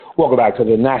Welcome back to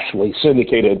the nationally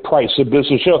syndicated Price of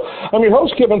Business Show. I'm your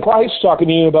host, Kevin Price, talking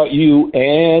to you about you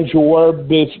and your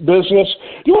business.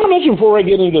 Do you want to mention before I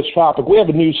get into this topic, we have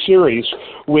a new series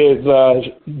with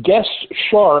guest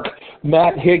shark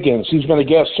Matt Higgins. He's been a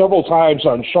guest several times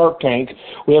on Shark Tank.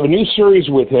 We have a new series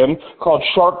with him called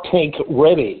Shark Tank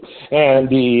Ready. And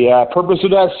the purpose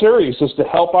of that series is to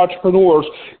help entrepreneurs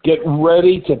get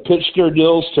ready to pitch their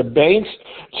deals to banks,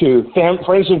 to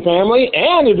friends and family,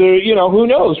 and who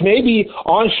knows, maybe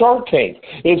on Shark Tank.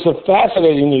 It's a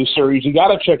fascinating new series. You got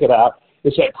to check it out.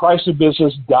 It's at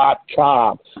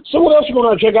priceofbusiness.com. So what else you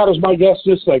want to check out as my guest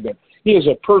this segment? He is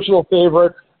a personal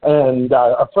favorite and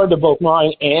a friend of both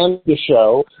mine and the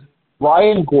show,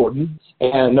 Brian Gordon.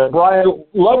 And Brian,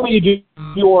 love what you do.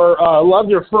 Love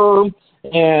your firm.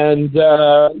 And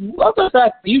love the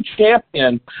fact that you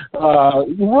champion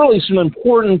really some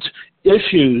important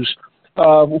issues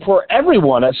for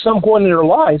everyone at some point in their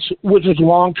lives, which is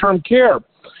long-term care.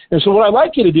 And so what I'd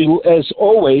like you to do, as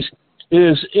always,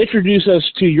 is introduce us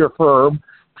to your firm.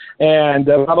 And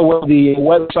by the way, the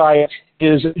website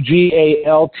is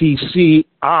galtci.com.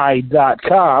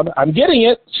 I'm getting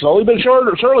it, slowly but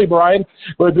surely, Brian,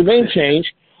 with the name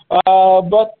change.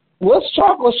 But let's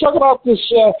talk about this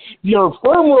your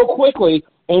firm real quickly,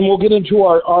 and we'll get into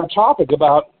our topic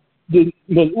about the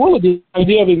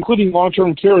idea of including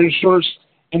long-term care insurance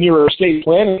in your estate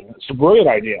planning. It's a brilliant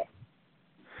idea.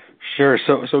 Sure.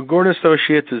 So Gordon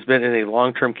Associates has been in a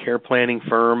long-term care planning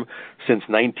firm since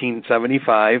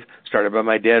 1975, started by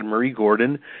my dad, Murray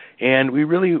Gordon. And we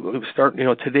really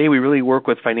today we really work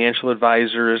with financial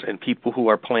advisors and people who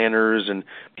are planners and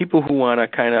people who want to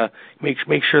kind of make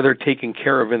sure they're taken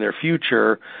care of in their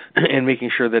future and making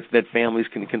sure that families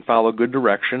can follow good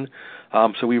direction.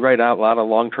 So we write out a lot of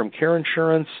long-term care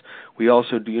insurance. We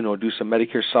also do some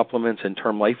Medicare supplements and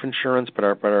term life insurance, but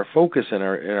our focus in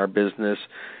our business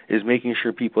is making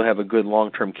sure people have a good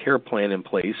long-term care plan in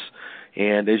place.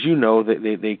 And as you know,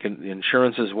 they can,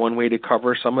 insurance is one way to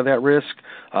cover some of that risk,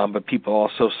 but people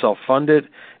also self-fund it,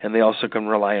 and they also can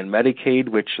rely on Medicaid,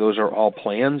 which those are all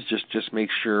plans. Just make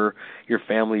sure your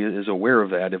family is aware of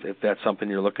that if that's something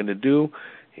you're looking to do.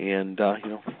 And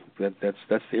that's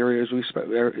the areas we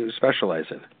specialize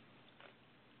in.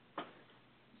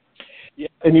 Yeah,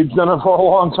 and you've done it for a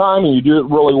long time, and you do it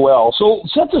really well. So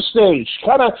set the stage.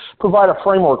 Kind of provide a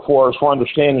framework for us for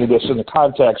understanding this in the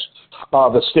context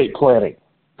of estate planning.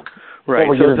 Right.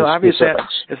 So obviously,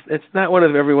 it's not one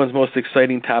of everyone's most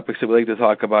exciting topics that we like to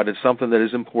talk about. It's something that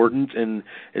is important and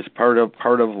is part of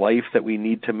life that we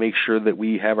need to make sure that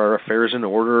we have our affairs in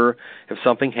order if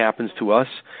something happens to us.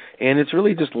 And it's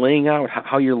really just laying out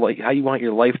how you want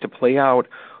your life to play out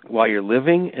while you're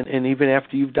living and even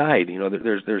after you've died.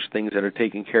 There's things that are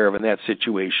taken care of in that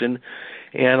situation.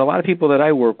 And a lot of people that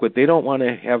I work with, they don't want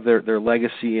to have their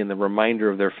legacy and the reminder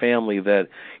of their family that,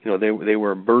 they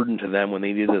were a burden to them when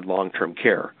they needed long-term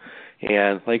care.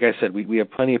 And like I said, we have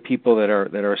plenty of people that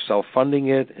are self-funding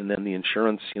it, and then the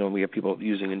insurance, we have people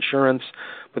using insurance.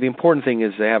 But the important thing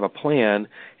is they have a plan,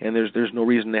 and there's no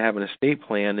reason to have an estate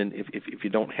plan and if you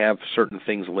don't have certain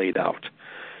things laid out.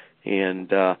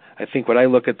 And I think when I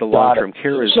look at the long-term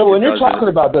care is... So when you're talking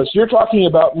about this, you're talking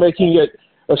about making it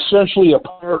essentially a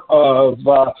part of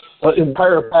an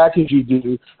entire package you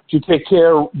do to take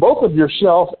care both of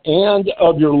yourself and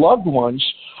of your loved ones,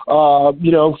 for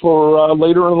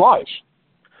later in life.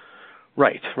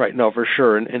 Right. No, for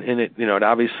sure. And it, it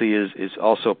obviously is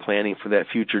also planning for that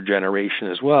future generation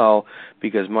as well,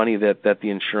 because money that the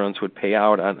insurance would pay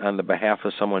out on the behalf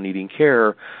of someone needing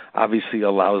care obviously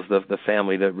allows the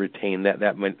family to retain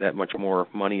that much more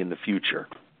money in the future.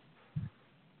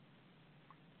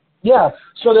 Yeah.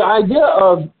 So the idea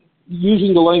of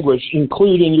using the language,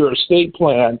 including your estate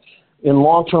plan in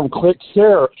long-term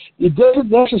care, it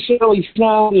doesn't necessarily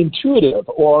sound intuitive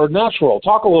or natural.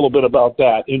 Talk a little bit about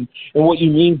that and what you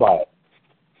mean by it.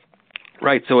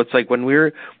 Right. So it's like when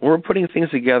we're putting things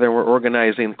together, we're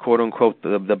organizing, quote unquote,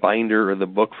 the binder or the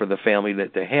book for the family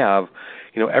that they have.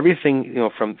 Everything,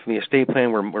 from the estate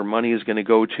plan where money is going to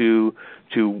go to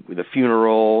the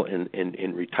funeral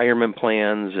and retirement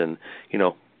plans and,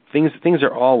 things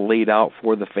are all laid out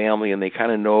for the family, and they kind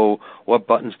of know what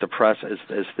buttons to press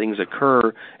as things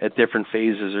occur at different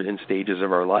phases or in stages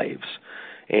of our lives.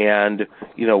 And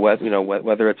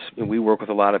whether it's, we work with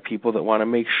a lot of people that want to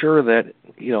make sure that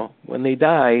when they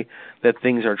die that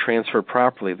things are transferred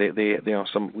properly.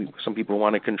 Some people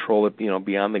want to control it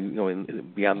beyond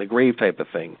the grave type of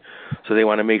thing. So they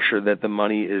want to make sure that the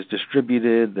money is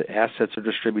distributed, the assets are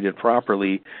distributed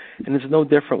properly, and it's no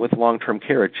different with long-term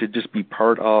care. It should just be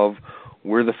part of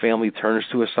where the family turns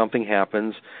to if something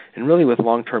happens. And really with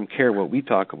long-term care, what we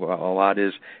talk about a lot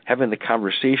is having the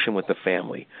conversation with the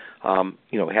family.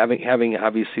 Having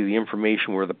obviously the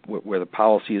information where the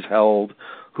policy is held,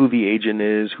 who the agent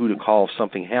is, who to call if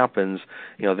something happens.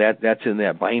 That's in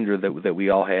that binder that we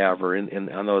all have, or in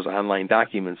on those online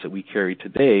documents that we carry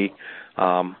today.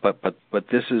 But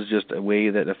this is just a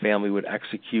way that a family would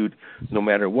execute no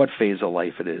matter what phase of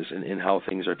life it is, and how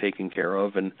things are taken care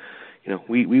of. And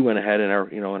we went ahead in our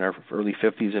early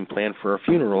 50s and planned for our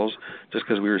funerals just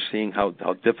because we were seeing how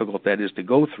difficult that is to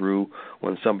go through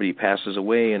when somebody passes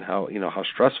away, and how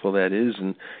stressful that is,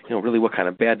 and really what kind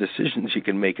of bad decisions you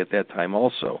can make at that time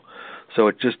also. So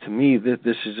it just, to me,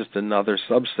 this is just another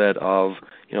subset of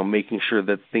making sure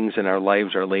that things in our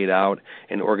lives are laid out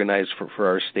and organized for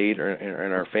our state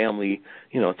and our family,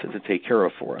 to take care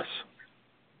of for us.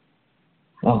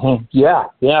 Yeah,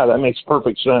 that makes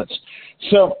perfect sense.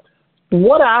 So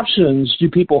what options do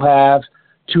people have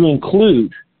to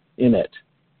include in it?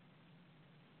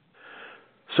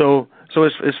 So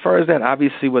as far as that,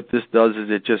 obviously what this does is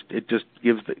it just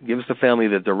gives the family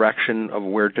the direction of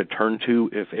where to turn to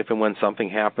if and when something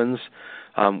happens.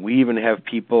 We even have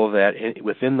people that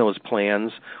within those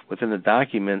plans, within the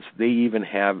documents, they even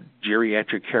have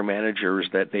geriatric care managers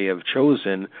that they have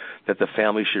chosen that the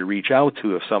family should reach out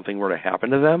to if something were to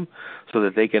happen to them, so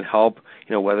that they can help,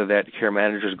 whether that care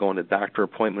manager is going to doctor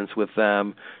appointments with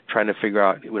them, trying to figure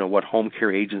out, what home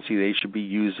care agency they should be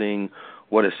using,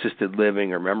 what assisted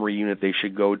living or memory unit they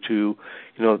should go to.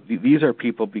 These are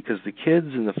people, because the kids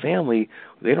and the family,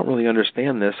 they don't really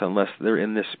understand this unless they're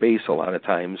in this space a lot of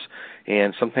times.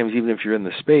 And sometimes even if you're in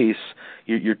the space,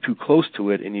 you're too close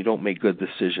to it and you don't make good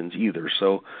decisions either.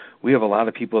 So we have a lot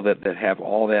of people that have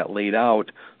all that laid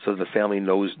out so the family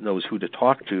knows who to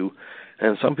talk to.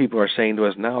 And some people are saying to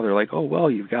us now, they're like, oh, well,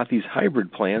 you've got these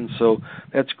hybrid plans, so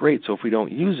that's great. So if we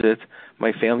don't use it,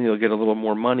 my family will get a little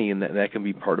more money, and that can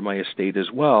be part of my estate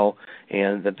as well,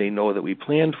 and that they know that we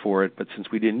planned for it. But since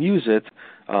we didn't use it,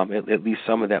 at least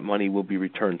some of that money will be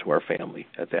returned to our family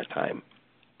at that time.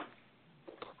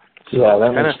 Yeah,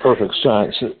 that makes perfect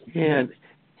sense. Yeah,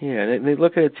 and they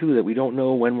look at it, too, that we don't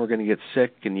know when we're going to get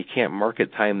sick, and you can't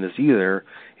market time this either,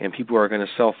 and people are going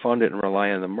to self-fund it and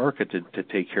rely on the market to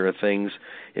take care of things.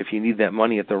 If you need that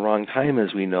money at the wrong time,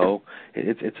 as we know,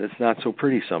 it's not so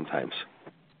pretty sometimes.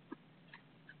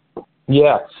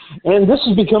 Yeah, and this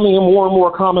is becoming a more and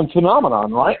more common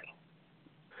phenomenon, right?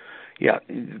 Yeah,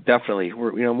 definitely.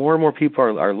 More and more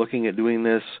people are looking at doing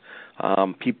this.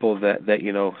 People that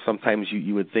sometimes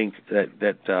you would think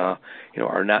that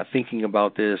are not thinking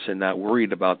about this and not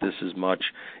worried about this as much.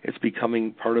 It's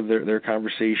becoming part of their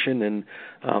conversation, and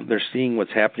they're seeing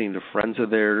what's happening to friends of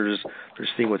theirs. They're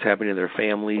seeing what's happening to their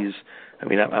families. I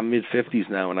mean, I'm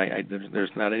mid-50s now, and there's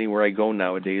not anywhere I go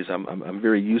nowadays. I'm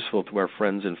very useful to our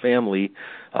friends and family.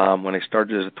 When I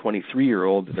started as a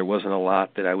 23-year-old, there wasn't a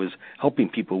lot that I was helping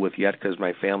people with yet, because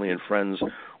my family and friends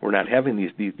were not having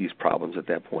these problems at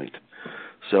that point.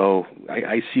 So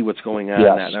I see what's going on,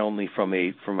 not only from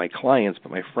my clients,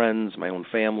 but my friends, my own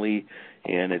family,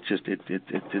 and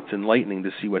it's enlightening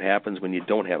to see what happens when you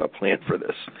don't have a plan for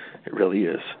this. It really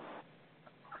is.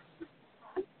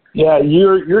 Yeah,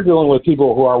 you're dealing with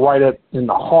people who are right in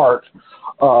the heart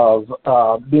of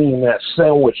being in that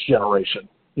sandwich generation.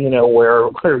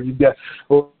 Where you get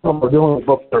some are dealing with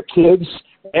both their kids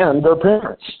and their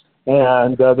parents,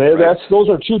 and those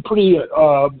are two pretty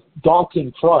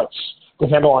daunting fronts to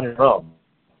handle on your own.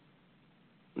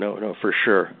 No, for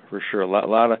sure. A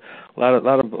lot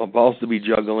of balls to be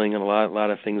juggling, and a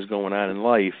lot of things going on in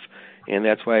life. And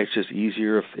that's why it's just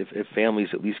easier if families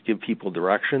at least give people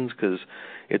directions, because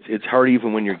it's hard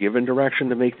even when you're given direction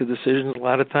to make the decisions a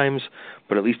lot of times.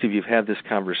 But at least if you've had this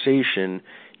conversation,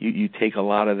 you take a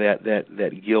lot of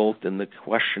that guilt and the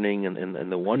questioning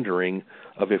and the wondering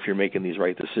of if you're making these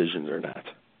right decisions or not.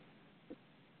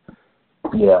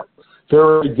 Yeah,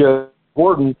 very good.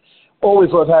 Gordon, always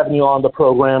love having you on the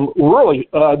program. Really,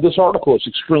 this article is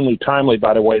extremely timely,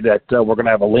 by the way, that we're going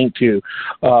to have a link to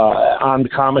on the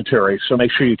commentary, so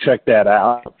make sure you check that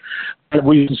out.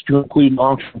 Reasons to include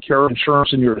long-term care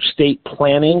insurance in your estate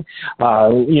planning.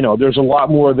 There's a lot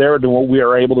more there than what we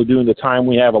are able to do in the time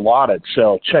we have allotted,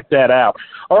 so check that out.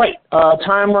 All right,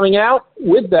 time running out.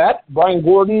 With that, Brian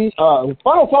Gordon,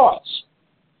 final thoughts.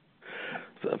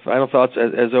 Final thoughts,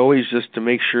 as always, just to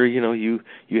make sure you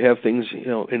have things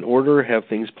in order, have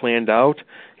things planned out,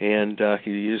 and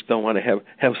you just don't want to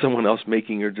have someone else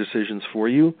making your decisions for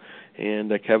you.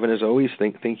 And Kevin, as always,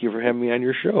 thank you for having me on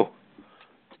your show.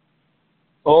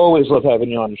 Always love having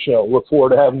you on the show. Look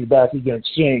forward to having you back again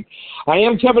soon. I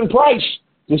am Kevin Price.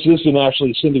 This is the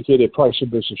nationally syndicated Price of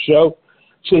Business Show.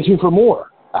 Stay tuned for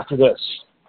more after this.